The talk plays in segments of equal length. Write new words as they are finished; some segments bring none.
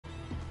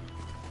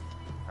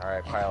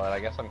Alright, pilot, I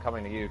guess I'm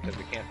coming to you because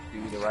we can't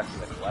do the rest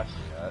of the quest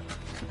yet.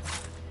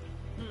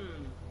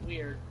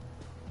 Weird.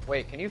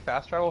 Wait, can you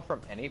fast travel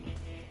from any...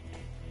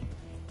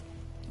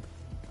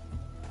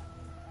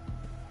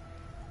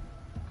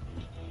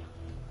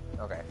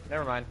 Okay,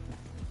 never mind.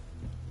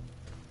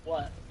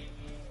 What?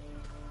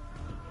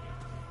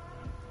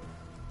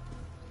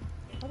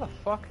 How the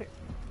fuck?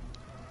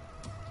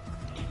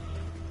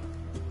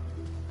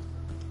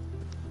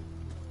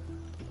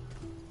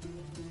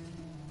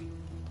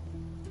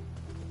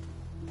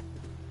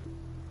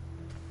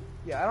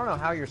 Yeah, I don't know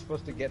how you're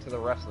supposed to get to the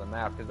rest of the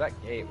map, because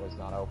that gate was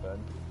not open.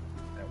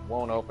 And it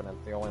won't open,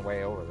 it's the only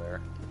way over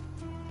there.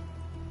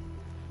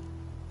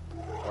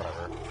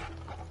 Whatever.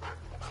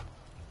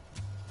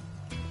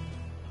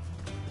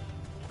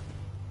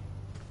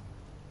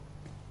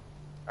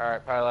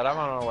 Alright, pilot, I'm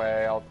on my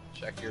way. I'll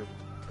check your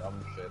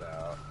dumb shit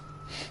out.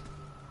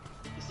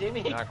 You see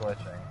me? Not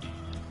glitching.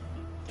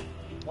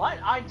 What?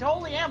 I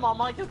totally am on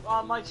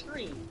my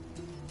screen.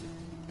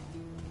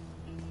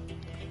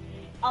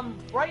 I'm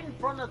right in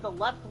front of the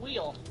left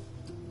wheel.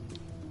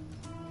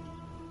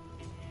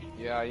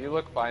 Yeah, you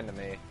look fine to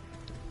me.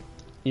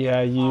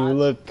 Yeah, you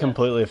look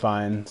completely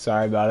fine.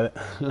 Sorry about it.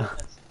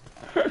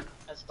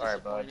 That's Sorry,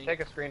 bud.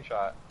 Take a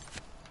screenshot.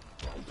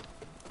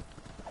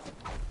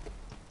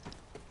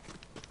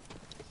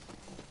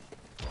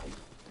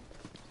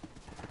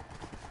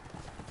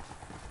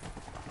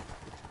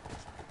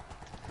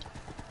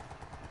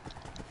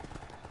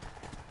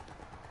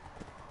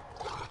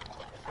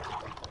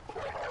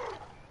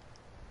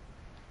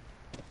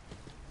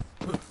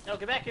 No,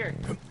 get back here.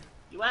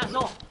 You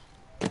asshole.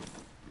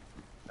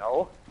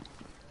 No.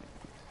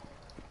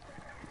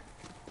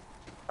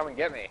 Come and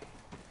get me.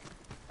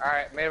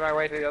 Alright, made my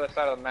way to the other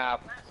side of the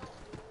map.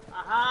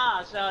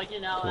 Aha, so, you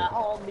know, that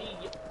whole me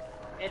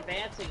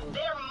advancing was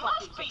There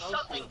must be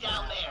something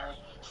down there.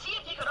 See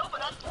if you can open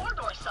that floor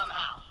door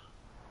somehow.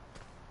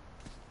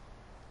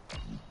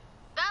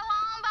 Go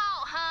on,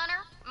 bolt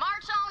hunter.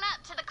 March on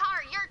up to the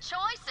car of your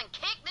choice and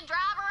kick the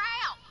driver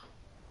out.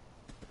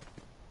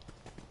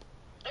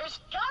 There's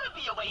gotta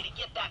be a way to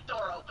get that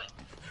door open.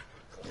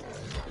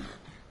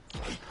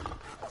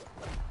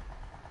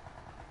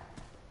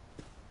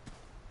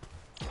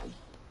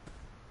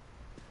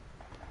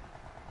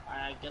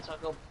 I guess I'll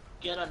go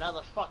get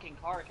another fucking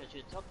car because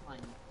you took mine,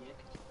 you dick.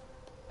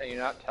 Can you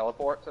not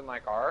teleport to my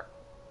car?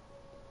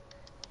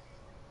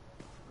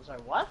 Was I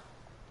what?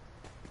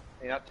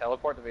 Can you not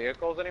teleport to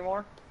vehicles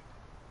anymore?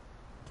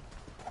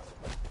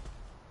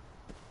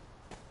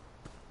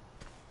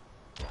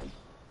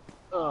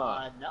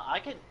 No, I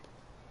can...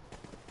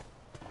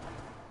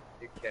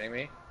 You kidding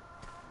me?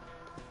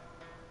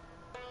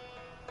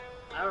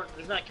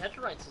 There's not a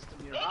catch-a-ride system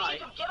Maybe nearby. you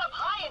can get up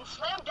high and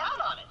slam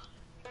down on it.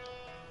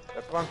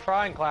 That's what I'm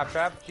trying,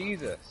 Claptrap.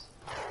 Jesus.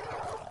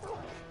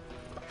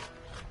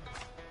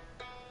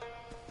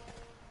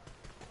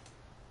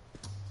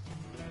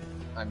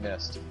 I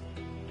missed.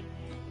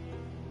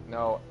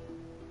 No,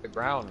 the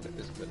ground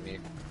is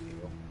beneath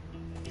you.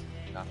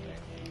 Nothing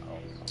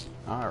else.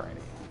 Alrighty.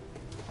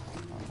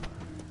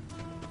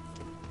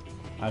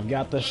 I've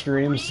got the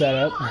stream set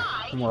up,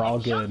 and we're all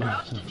good.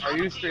 Are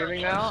you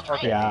streaming now?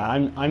 Okay.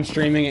 Yeah, I'm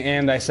streaming,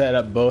 and I set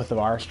up both of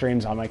our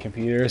streams on my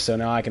computer, so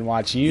now I can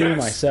watch you,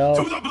 myself,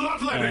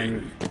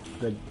 and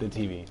the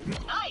TV.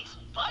 Nice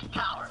butt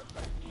power.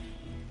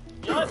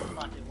 Good,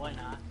 fucking, why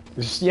not?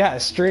 Just, yeah,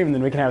 stream,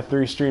 then we can have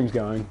 3 streams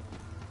going.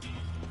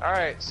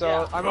 Alright, so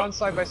Yeah. I'm on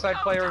side-by-side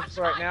players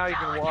right now. You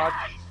can watch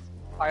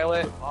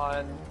Pilot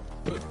on...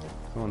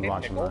 Someone's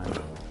watching mine.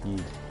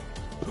 Yeet.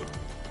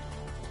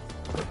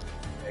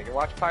 Yeah, you can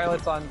watch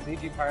Pilots on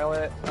ZG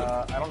Pilot.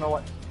 I don't know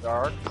what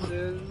Darks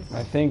is.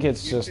 I think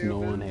it's just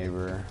YouTube Nolan is?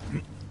 Haber.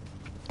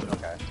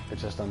 Okay.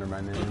 It's just under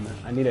my name.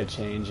 I need to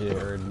change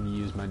it or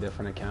use my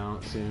different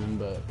account soon,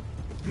 but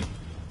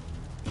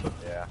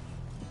Yeah.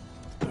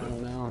 I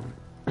don't know.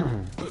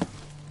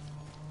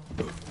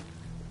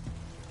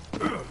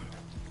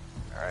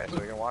 Alright, so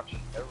we can watch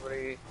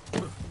everybody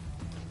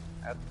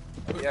at...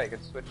 Yeah, you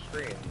can switch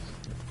screens.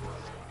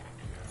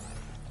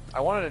 I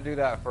wanted to do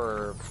that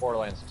for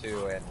Borderlands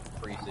 2 and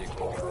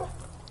pre-sequel.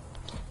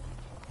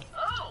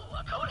 Oh,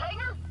 a coat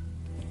hanger?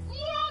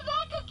 Yeah,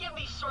 that could give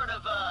me sort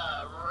of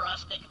a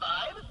rustic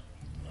vibe.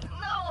 No,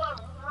 a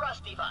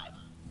rusty vibe.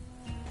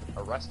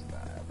 A rest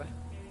vibe.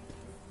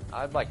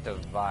 I'd like to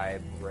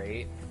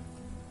vibrate.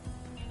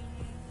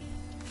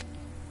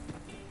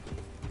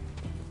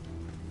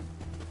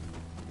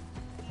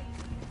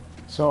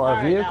 So are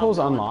Alright, vehicles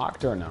now-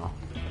 unlocked or no?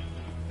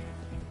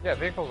 Yeah,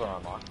 vehicles are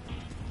unlocked.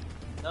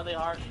 No, they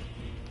aren't.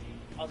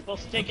 I was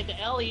supposed to take it to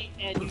Ellie,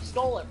 and you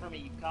stole it from me,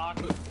 you cock.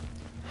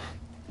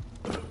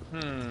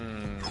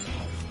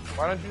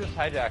 Why don't you just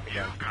hijack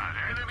again?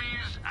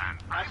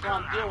 That's what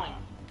I'm doing.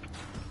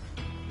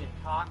 You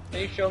cock.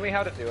 Can you show me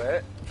how to do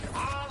it?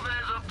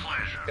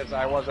 Because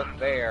I wasn't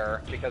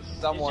there, because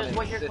someone just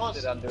when you're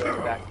insisted close. on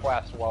doing that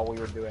quest while we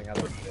were doing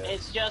other shit.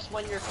 It's just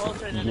when you're closer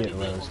to enemy Get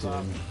vehicles,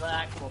 roasted. the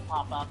axe will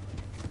pop up.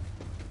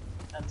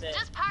 That's it.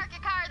 Just park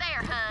your car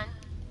there, hun.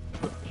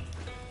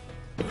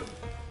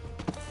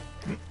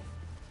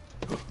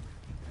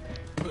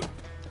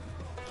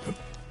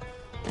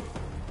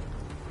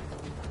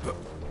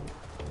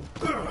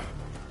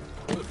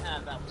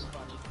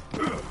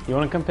 You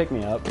want to come pick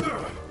me up?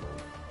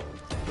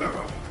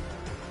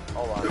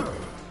 Hold on.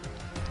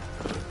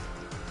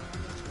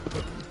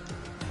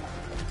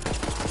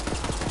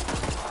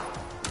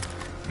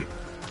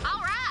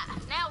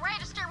 Alright, now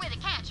register with a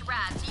catch a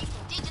ride so you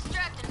can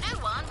deconstruct a new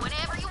one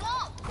whenever you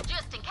want.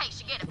 Just in case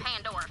you get a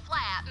Pandora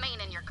flat,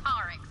 meaning your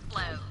car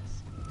explodes.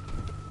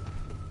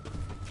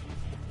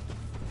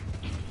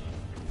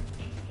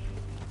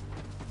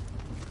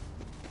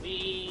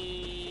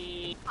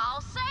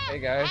 All set. Hey,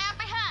 guys.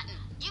 Happy hunting.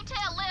 You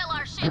tell Lil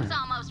our ship's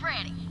almost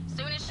ready.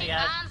 Soon as she Hey,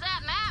 guys. finds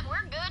that map,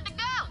 we're good to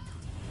go.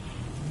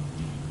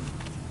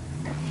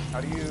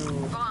 How do you...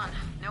 Vaughn,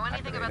 know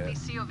anything about Activate it.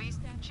 these COV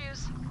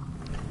statues?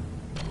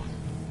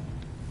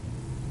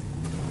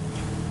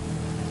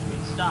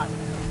 Stuck.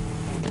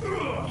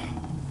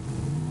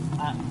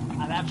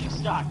 I'm actually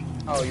stuck.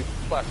 Oh, you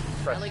press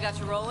Really got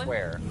you rolling?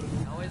 square.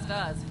 Always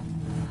does.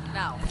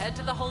 Now, head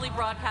to the Holy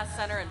Broadcast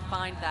Center and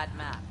find that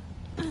map.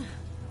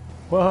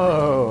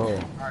 Whoa!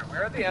 Alright,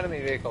 where are the enemy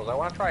vehicles? I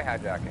want to try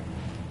hijacking.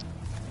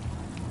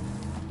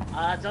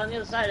 It's on the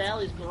other side of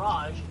Ellie's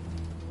garage.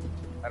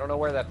 I don't know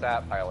where that's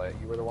at, pilot.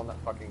 You were the one that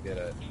fucking did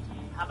it.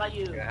 How about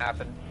you? You're gonna have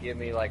to give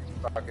me, like,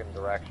 fucking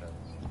directions.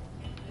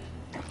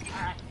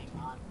 Alright,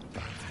 hang on.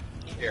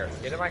 Here,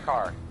 get in my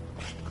car.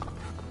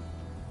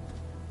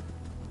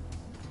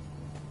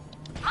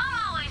 Mom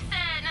always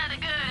said nothing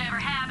good ever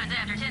happens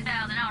after 10,000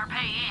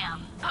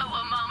 RPM. But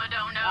what Mama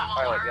don't know won't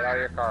Pilot, get hurt out of her.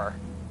 your car.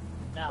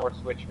 No. Or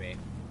switch me.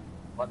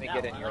 Let me No,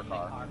 get in I your like my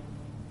car.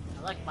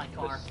 I like my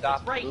car. Just stop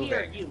it's right moving.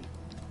 here, you.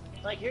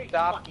 It's right here, you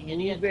Stop fucking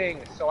idiot.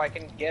 moving so I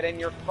can get in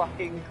your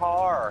fucking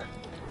car.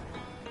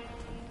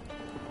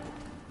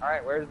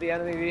 Alright, where's the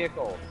enemy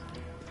vehicles?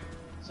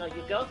 So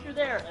you go through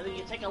there, and then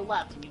you take a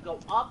left, and you go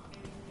up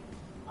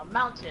a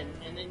mountain,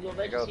 and then you'll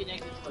I go eventually see an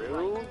exit to the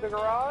through right. the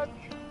garage?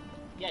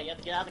 Yeah, you have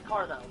to get out of the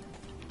car, though.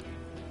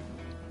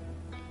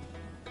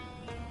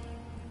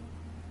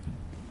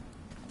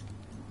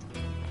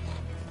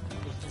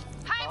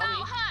 Hey, Follow Mo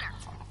me. Hunter.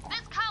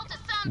 This cult is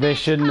some They bitch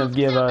shouldn't have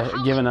posted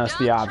given up us a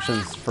the whole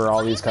options dump for all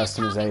truck. these What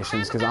do you think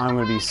customizations, because talking I'm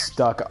going to be about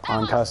stuck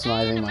on Fellas,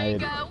 customizing stand my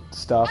amigo.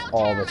 stuff Go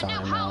all tear the him a new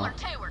time hole now. or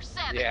 2 or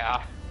 7.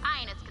 Yeah.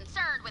 I ain't as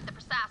concerned with the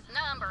precise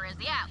number as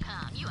the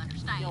outcome, you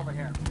understand. Get over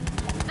here.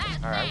 That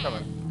Alright, I'm said,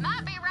 coming.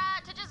 might be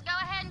right to just go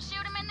ahead and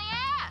shoot him in the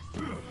ass.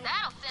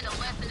 That'll send a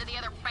lesson to the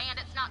other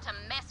bandits not to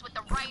mess with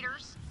the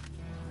raiders.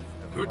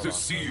 Good to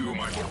see you,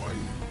 my boy.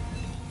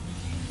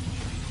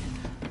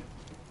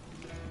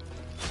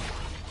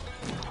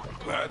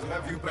 Glad to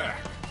have you back.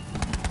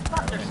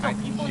 Fuck, there's still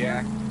people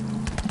Jack. here?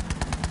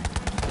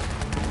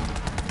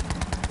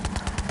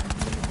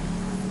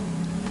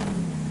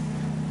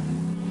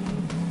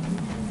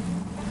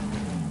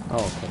 Oh,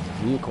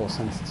 okay. Vehicle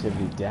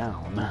sensitivity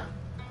down.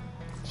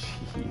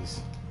 Jeez.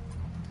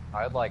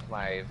 I'd like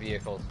my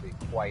vehicles to be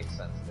quite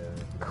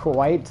sensitive.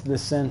 Quite the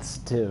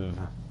sensitive.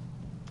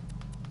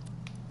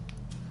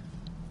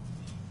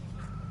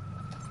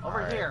 Over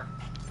Alright. here.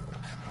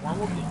 One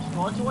will be, just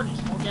go into it,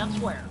 just go down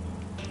square.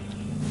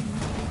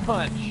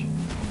 Punch!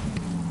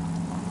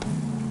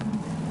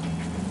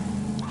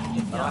 I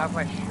don't have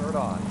my shirt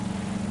on.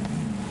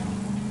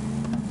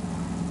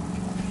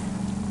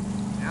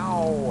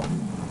 Ow!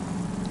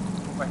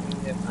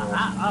 Fucking nipple.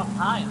 Oh,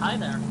 hi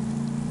there.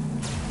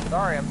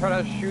 Sorry, I'm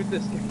trying to shoot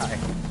this guy.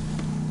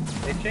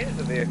 They changed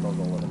the vehicles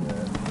a little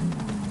bit.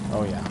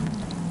 Oh, yeah.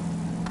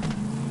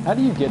 How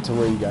do you get to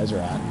where you guys are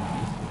at?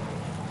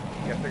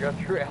 You have to go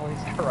through Ellie's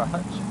garage.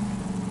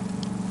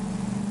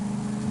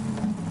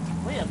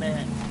 Wait a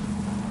minute.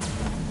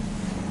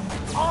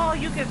 Oh,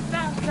 you can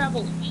fast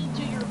travel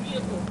into your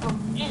vehicle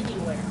from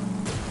anywhere.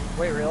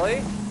 Wait,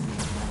 really?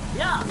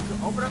 Yeah,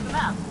 so open up the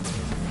map.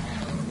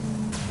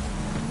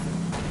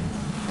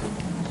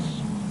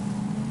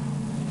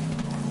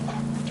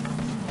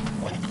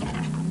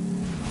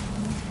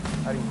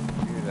 How do you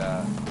do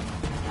that?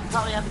 You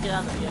probably have to get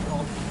out of the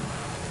vehicle.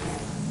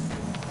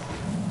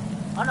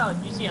 Oh no,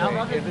 you see how Wait,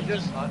 rugged is it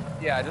just...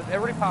 yeah, just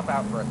everybody pop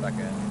out for a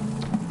second.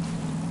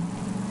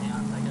 Hang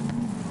on a second.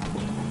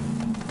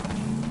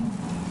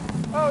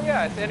 Oh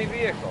yeah, it's any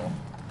vehicle.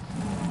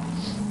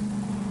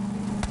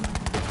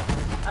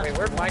 Wait,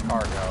 where'd my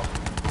car go?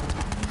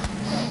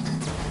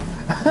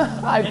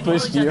 I They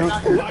pushed totally you.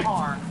 got in the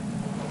car.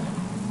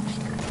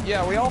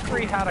 Yeah, we all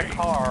three had a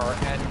car,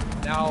 and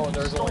now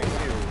there's only 2.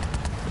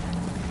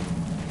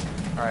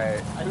 Alright,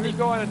 who's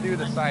going to do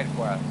the side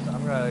quest?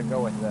 I'm gonna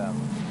go with them.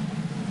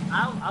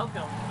 I'll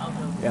go.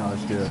 Yeah,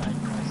 let's do it. Side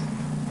quest.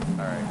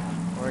 Alright,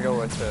 I'm gonna go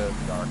with the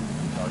dark.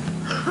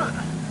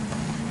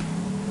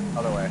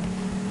 Other way.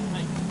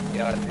 Wait.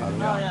 Yeah, do the Oh jump.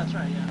 yeah, that's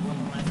right. Yeah, one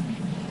way.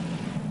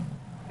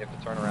 You have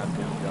to turn around and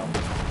do the jump.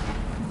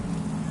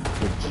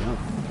 The jump.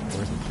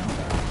 Where's the jump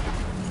at?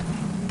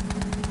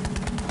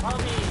 Follow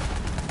me.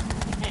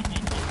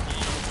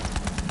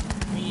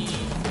 Me.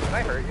 Did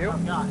I hurt you? Oh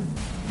god.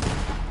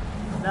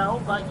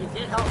 No, but you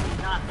did help me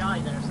not die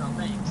there, so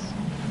thanks.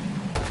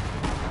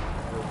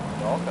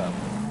 You're welcome.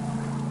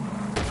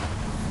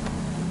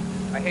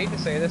 I hate to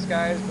say this,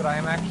 guys, but I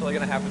am actually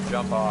gonna have to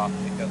jump off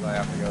because I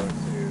have to go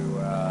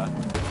to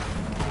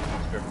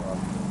club.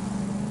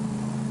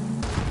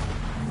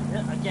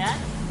 Yeah, again?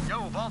 Yo,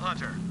 Vault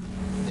Hunter.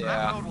 So Yeah.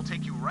 that road will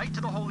take you right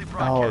to the Holy Oh,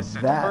 Broadcast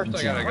Center. that First I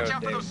gotta jump. go Watch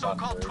out for Dave those so-called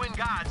Buster's. twin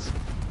gods.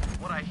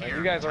 What I hear.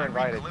 You guys are Tyree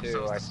invited Calypso's too.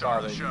 the I star saw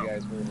of the that show. you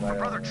guys were My invited.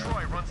 brother on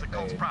Troy runs the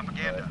cult's page,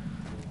 propaganda.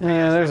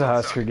 Yeah, there's a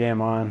Husker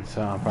game on,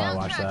 so I'll probably Dump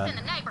watch trucks that. in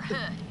the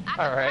neighborhood. I All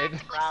can right.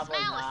 practically Probably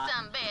smell not. it,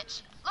 some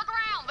bitch. Look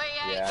around,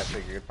 VH. Yeah, I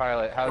figured.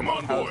 Pilot, how's, Come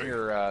on, how's boy.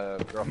 your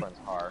girlfriend's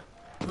car?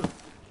 That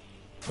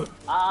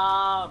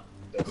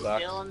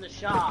sucks. Still in the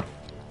shop.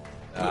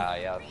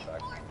 Yeah, that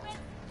sucks.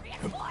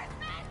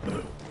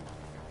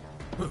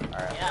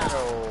 Alright, Yeah.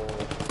 so...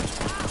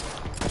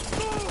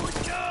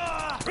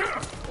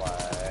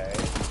 Play.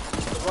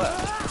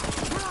 Left.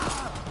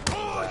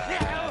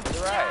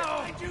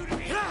 Right.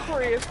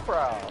 Free is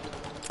proud.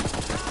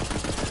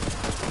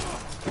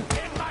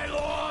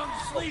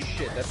 Oh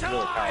shit, that's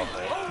really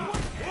powerful.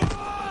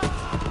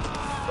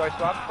 So I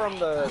swapped from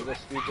the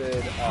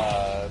stupid,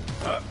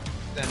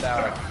 send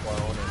out a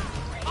clone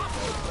and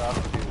stuff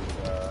to,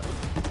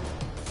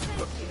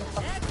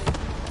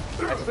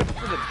 I switched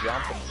to the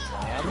jump and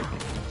slam.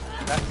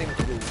 That seems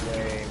to do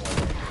way more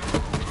damage.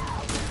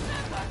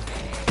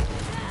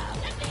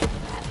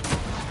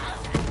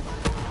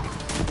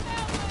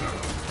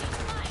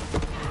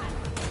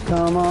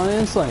 Come on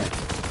in, slam.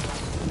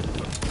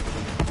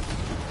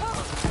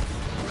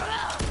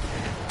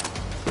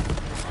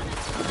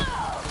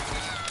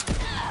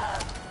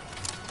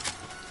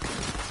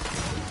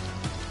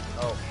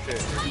 Oh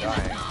shit, you're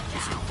dying.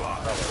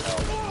 Probably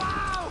help.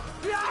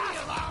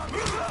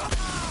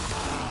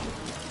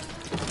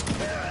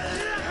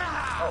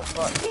 Oh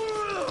fuck.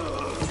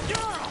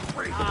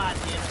 Ah,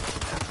 damn it.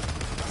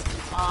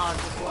 Oh, I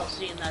just love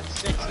seeing that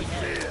sexy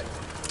head.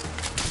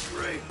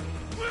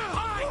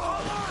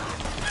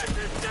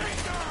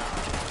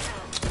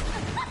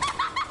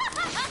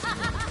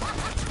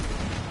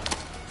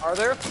 Are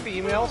there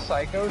female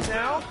psychos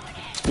now?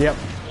 Yep.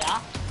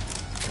 Yeah?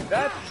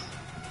 That's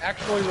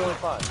actually really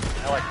fun.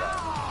 I like that.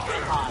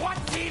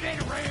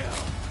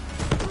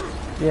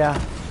 Yeah,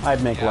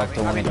 I'd make Yeah, love to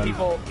one I mean of them.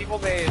 people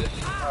made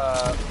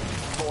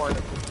porn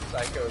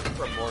psychos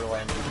from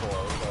Borderlands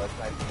before, so it's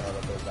nice to know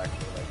that there's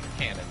actually like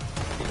canon.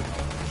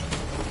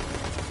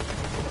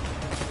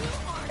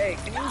 Hey,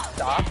 can you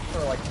stop for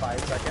like 5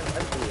 seconds?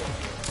 I'm cool.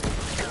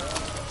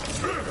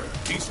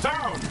 He's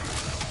down!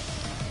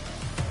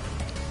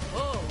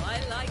 Oh, I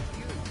like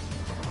you.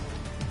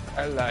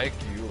 I like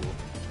you.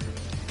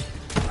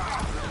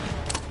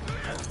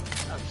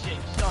 Oh shit,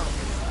 you startled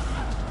me.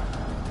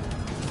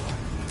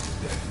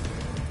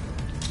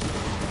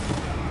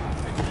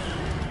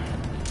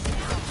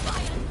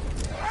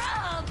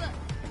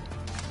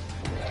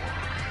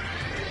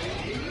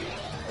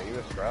 Are you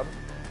a scrub?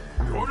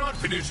 You're not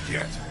finished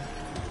yet.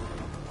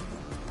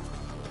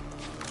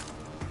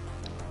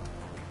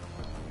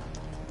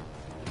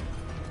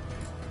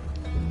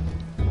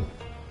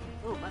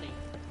 Ooh, money.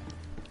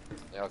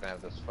 Y'all can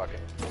have this fucking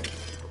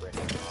ring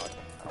mod.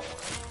 I don't want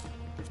it.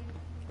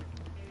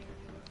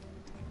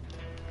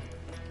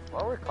 Why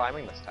are we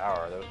climbing this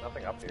tower? There was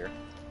nothing up here.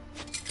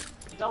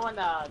 Someone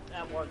at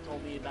work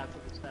told me that's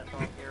what the special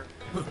here.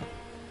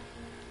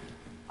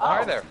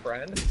 Hi there,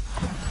 friend.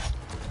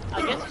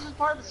 I guess this is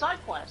part of the side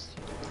quest.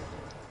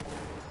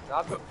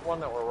 Not the one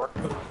that we're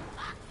working on.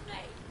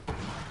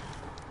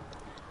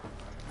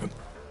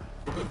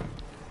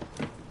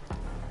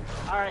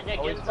 Alright, Nick,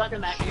 Oh, get inside the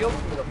mech. shield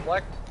can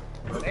deflect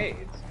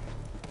grenades.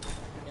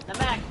 In the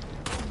mech.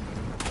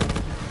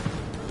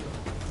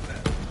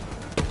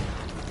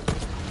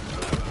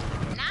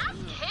 Nice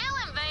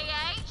killing,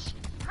 VH.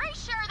 Pretty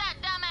sure that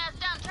dumbass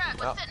dump truck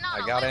was Well, sitting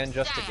on I a got loot in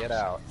just to stash. get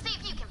out. See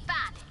if you can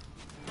find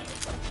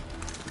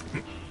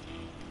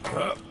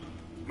it.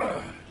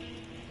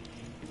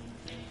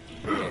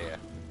 Yeah.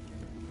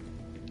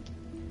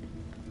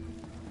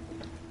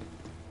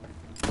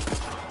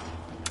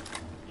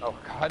 Oh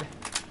god.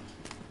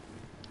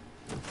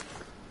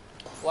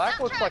 Black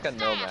Dump looks like a truck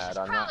stash nomad. is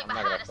I'm probably not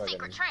behind gonna a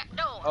secret fucking. trap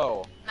door.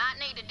 Oh, Might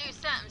need to do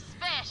something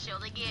special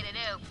to get it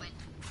open.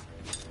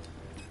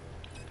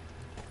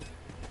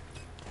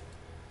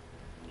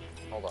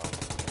 hold on.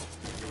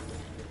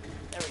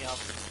 There we go.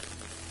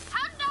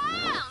 Hold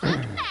on!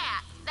 Look at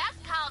that! That's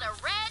called a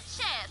red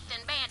chest in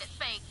bandit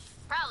speak.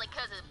 Probably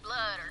 'cause of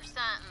blood or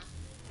something.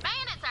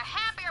 Bandits are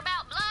happier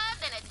about blood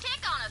than a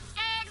tick on a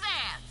skag's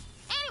ass.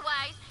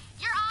 Anyways,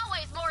 you're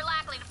always more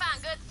likely to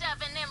find good stuff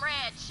in them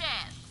red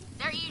chests.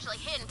 They're usually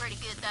hidden pretty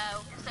good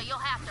though, so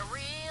you'll have to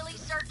really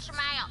search them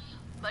out.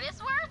 But it's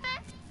worth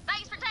it.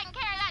 Thanks for taking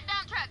care of that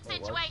dump truck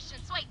Wait, what?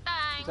 situation, sweet You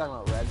thing. talking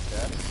about red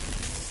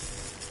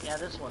chest? Yeah,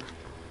 this one.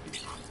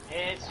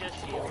 It's just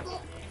shields.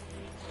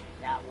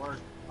 Yeah, we're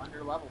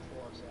under level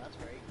 4, so that's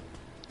great.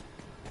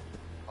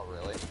 Oh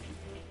really?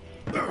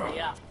 But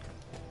yeah,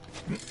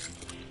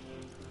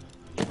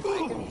 I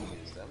can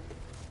use them.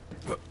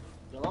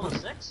 you're level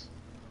 6?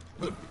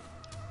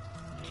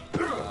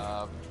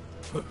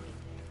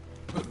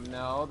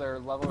 No, their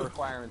level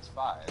requirement's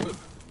 5.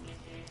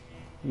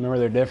 Remember,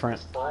 they're different.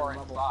 4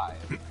 and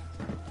 5.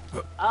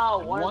 Oh,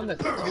 One of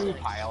that's the 2 6.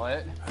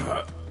 pilot.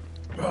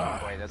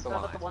 Wait, that's the How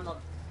one. about the one that...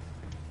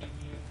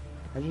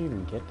 How'd you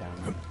even get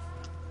down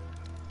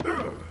there?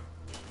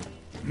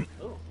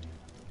 Ooh.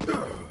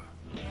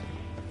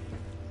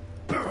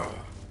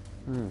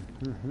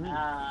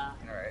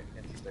 Alright,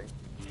 interesting.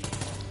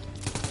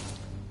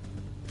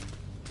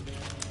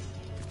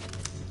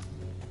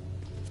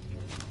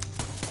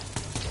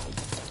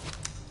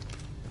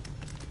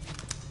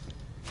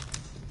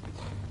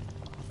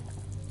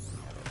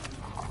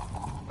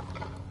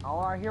 Oh,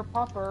 I hear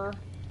Puffer.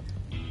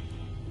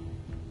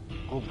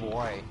 Oh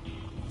boy.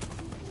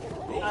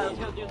 I was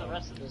gonna do the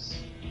rest of this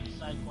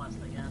side quest,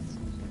 I guess.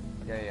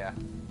 Yeah.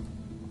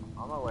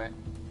 On my way.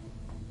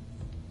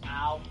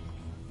 Ow.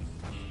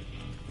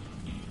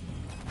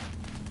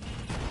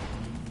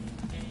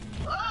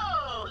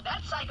 Whoa!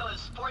 That psycho is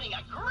sporting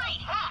a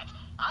great hat!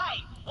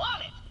 I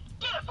want it!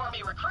 Get it for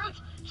me, recruit!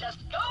 Just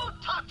go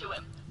talk to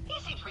him. He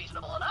seems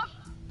reasonable enough.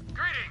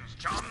 Greetings,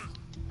 chum.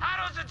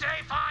 How does the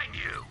day find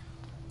you?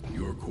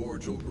 Your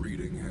cordial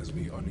greeting has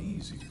me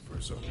uneasy for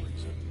some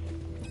reason.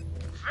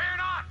 Fear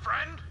not,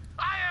 friend.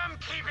 I am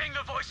keeping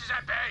the voices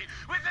at bay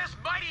with this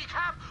mighty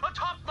cap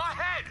atop my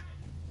head.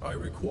 I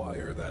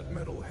require that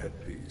metal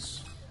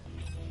headpiece.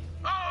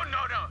 Oh, no.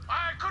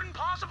 I couldn't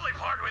possibly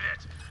part with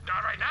it.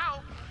 Not right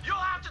now. You'll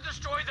have to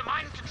destroy the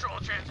mind control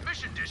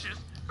transmission dishes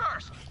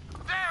first.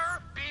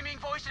 They're beaming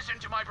voices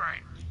into my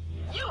brain.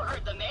 You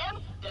heard the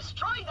man.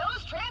 Destroy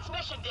those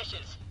transmission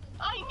dishes.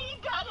 I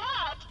need that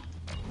hat.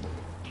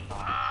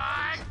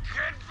 I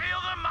can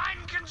feel the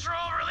mind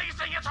control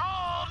releasing its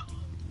hold.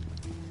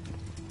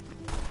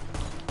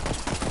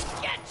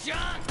 Get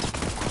John!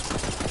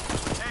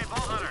 Hey,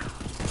 Vault Hunter.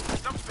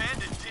 Some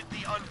bandit did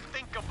the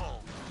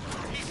unthinkable.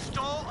 He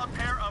stole a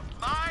pair of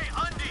my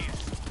undies.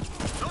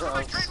 Those are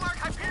my trademark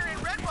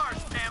Hyperion red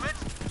bars, damn it.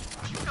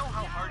 Do you know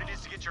how hard it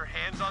is to get your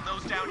hands on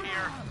those down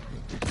here?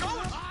 Go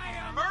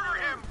murder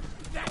him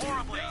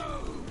horribly.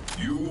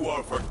 You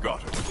are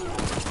forgotten.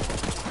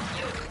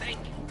 You think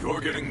You're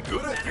getting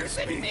good at this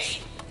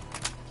speech.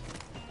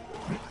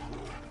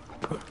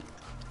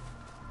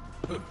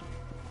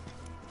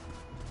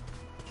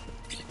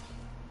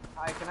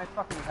 Hi, can I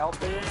fucking help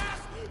you?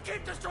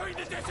 Keep destroying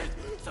the dishes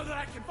so that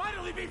I can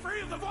finally be free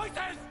of the voices.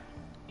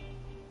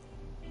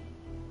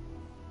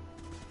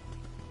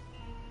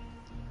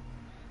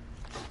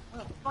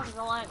 What the fuck is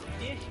the line of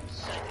dish, you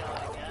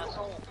psychotic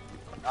asshole?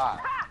 Ah.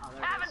 Oh,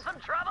 there it Having is. some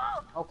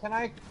trouble? Oh, can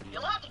I?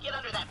 You'll have to get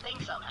under that thing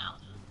somehow.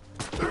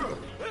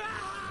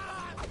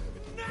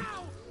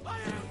 Now I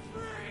am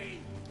free.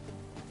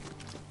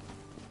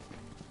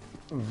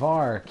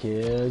 VAR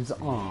kids,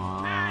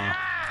 aww.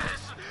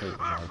 Yes! Hate We're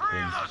VAR free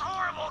of kids. those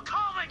horrible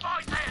calming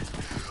voices!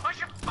 I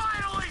can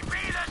finally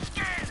be the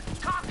skin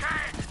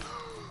cupcake!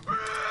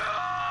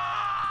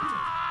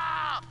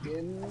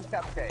 In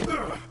cupcake.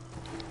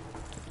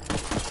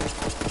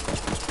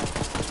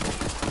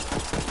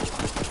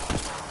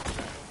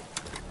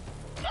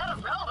 That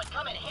umbrella would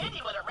come in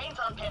handy when it rains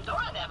on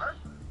Pandora, never.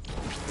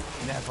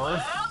 Never.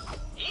 Well,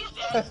 he's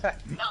dead.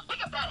 Now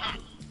pick up that hat.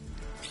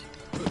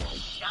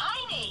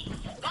 Shiny!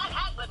 That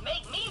hat would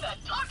make me the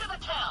talk of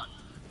the town.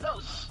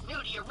 Those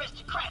snooty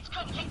aristocrats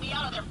couldn't kick me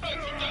out of their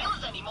fancy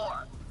galas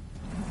anymore.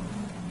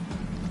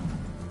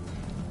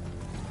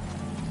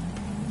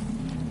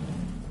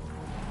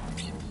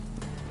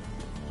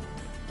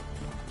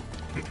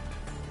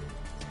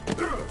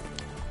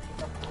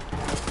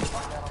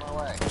 Fuck out of my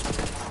way.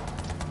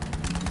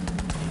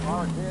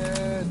 Our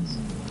kids.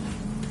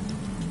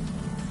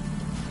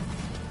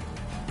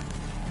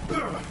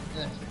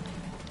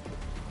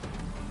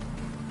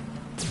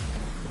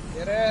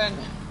 Get in.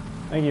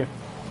 Thank you.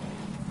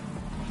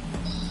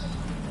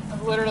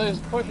 I'm literally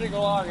just pushing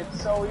along.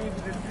 It's so easy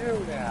to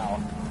do now.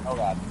 Oh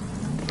god.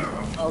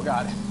 Oh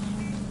god.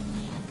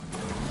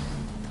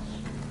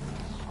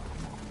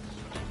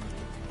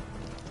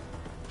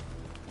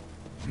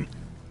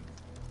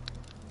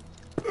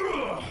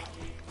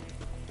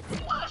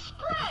 What a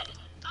spread!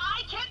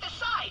 I can't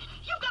decide.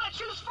 You've got to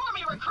choose for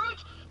me,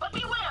 recruit. But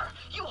beware,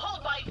 you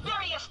hold my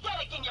very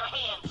aesthetic in your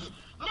hands.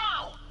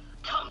 Now,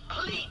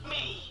 complete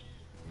me.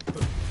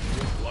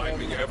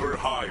 Climbing ever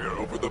higher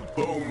over the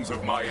bones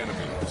of my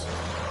enemies.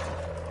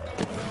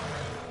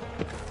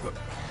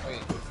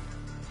 Wait.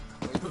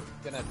 Are you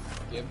gonna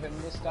give him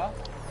the stuff?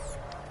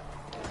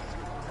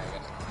 I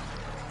guess not.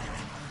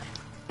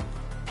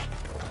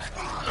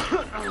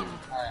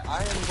 Alright, I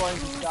am going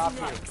to stop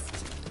here.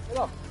 Who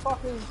the fuck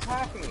is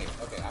attacking me?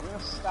 Okay, I'm gonna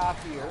stop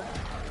here.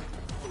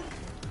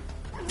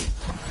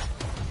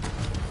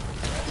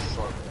 That's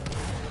short.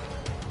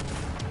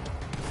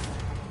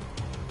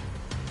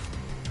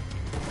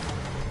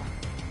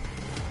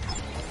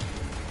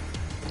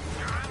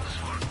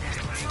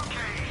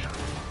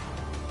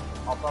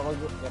 I'll probably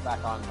get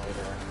back on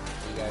later.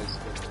 You guys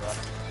get the rest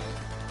of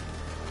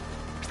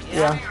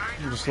Yeah,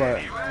 just let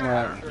the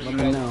me You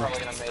guys are know. probably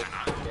gonna make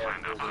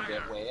characters who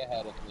get way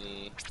ahead of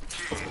me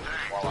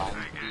while I'm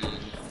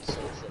being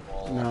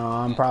sociable. No,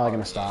 I'm probably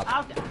gonna stop.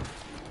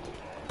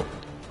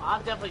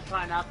 I'm definitely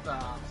trying out the...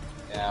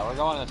 Yeah, we're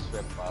going to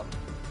strip club.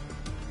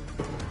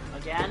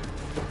 Again?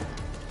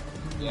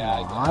 Yeah,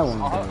 Oh, I want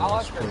to go I'll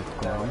to this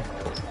quick one.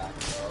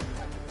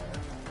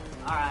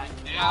 Alright,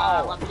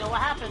 Ow. let me know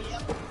what happens.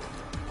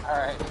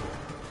 Alright.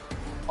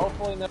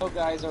 Hopefully no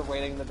guys are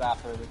waiting in the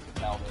bathroom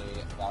to tell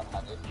me about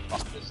how they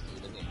fucked this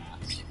dude in the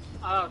ass.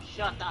 Oh,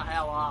 shut the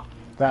hell up.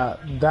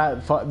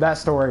 That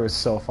story was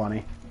so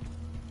funny.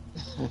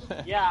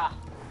 Yeah.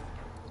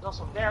 It's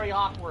also very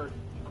awkward.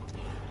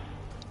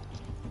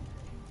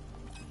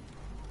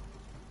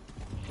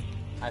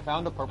 I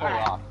found a purple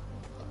Alright. rock.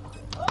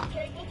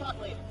 Okay, we'll talk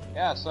later.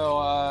 Yeah,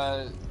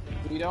 so,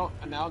 we don't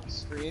announce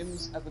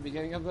streams at the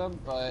beginning of them,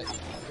 but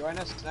join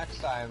us next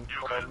time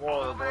for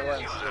more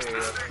Borderlands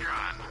 3.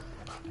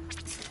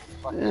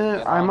 Fucking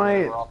get I on might.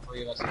 whenever all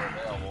three of us are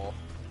available.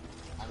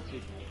 I'm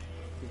keep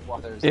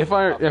there's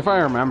If I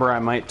remember, I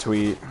might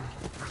tweet.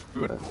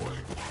 Good boy.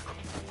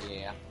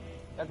 Yeah,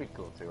 that'd be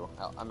cool too.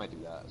 I might do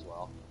that as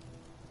well.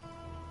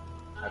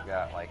 I've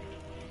got like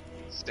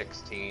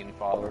 16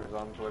 followers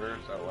on Twitter,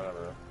 so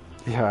whatever.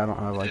 Yeah, I don't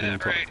have like any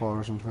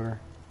followers on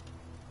Twitter.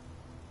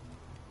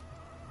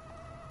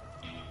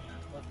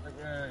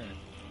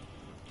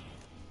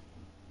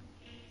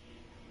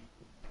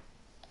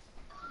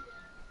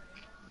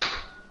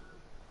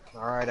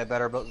 Alright, I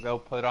better go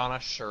put on a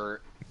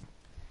shirt.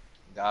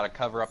 Gotta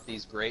cover up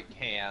these great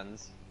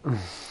cans.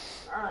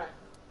 Alright.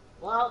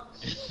 Well,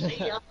 see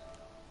ya.